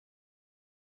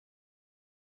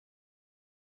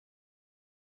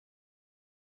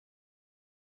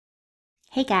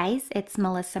Hey guys, it's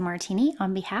Melissa Martini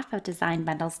on behalf of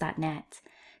DesignBundles.net.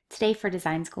 Today for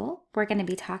Design School, we're going to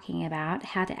be talking about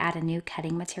how to add a new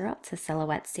cutting material to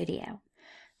Silhouette Studio.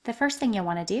 The first thing you'll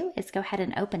want to do is go ahead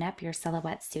and open up your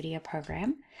Silhouette Studio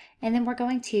program, and then we're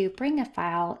going to bring a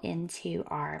file into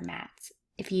our mat.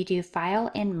 If you do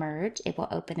File and Merge, it will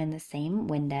open in the same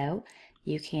window.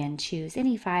 You can choose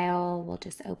any file. We'll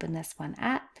just open this one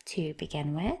up to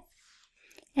begin with.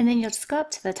 And then you'll just go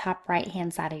up to the top right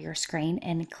hand side of your screen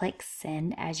and click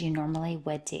Send as you normally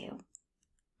would do.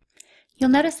 You'll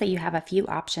notice that you have a few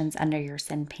options under your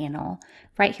Send panel.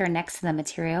 Right here next to the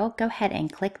material, go ahead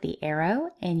and click the arrow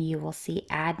and you will see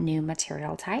Add New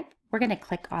Material Type. We're going to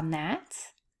click on that.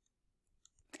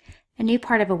 A new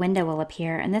part of a window will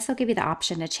appear, and this will give you the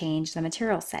option to change the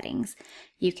material settings.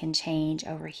 You can change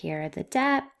over here the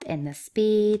depth and the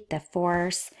speed, the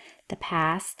force, the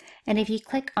pass, and if you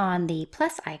click on the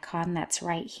plus icon that's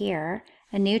right here,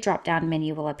 a new drop-down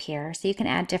menu will appear, so you can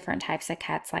add different types of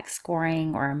cuts like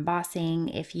scoring or embossing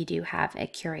if you do have a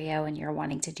curio and you're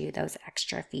wanting to do those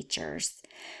extra features.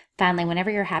 Finally, whenever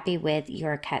you're happy with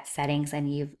your cut settings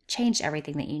and you've changed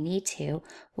everything that you need to,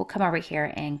 we'll come over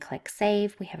here and click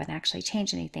Save. We haven't actually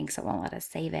changed anything, so it won't let us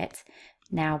save it.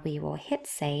 Now we will hit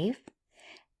Save.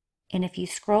 And if you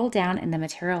scroll down in the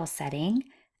material setting,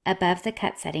 above the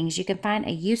cut settings, you can find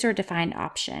a user-defined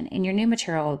option, and your new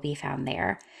material will be found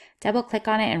there. Double click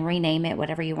on it and rename it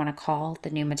whatever you want to call the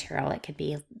new material. It could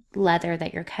be leather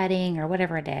that you're cutting or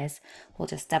whatever it is. We'll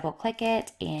just double click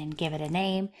it and give it a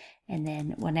name, and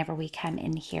then whenever we come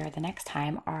in here the next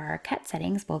time, our cut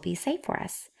settings will be saved for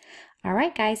us. All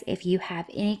right, guys, if you have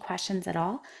any questions at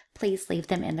all, please leave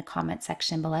them in the comment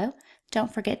section below.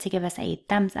 Don't forget to give us a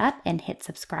thumbs up and hit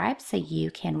subscribe so you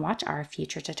can watch our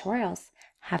future tutorials.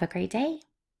 Have a great day.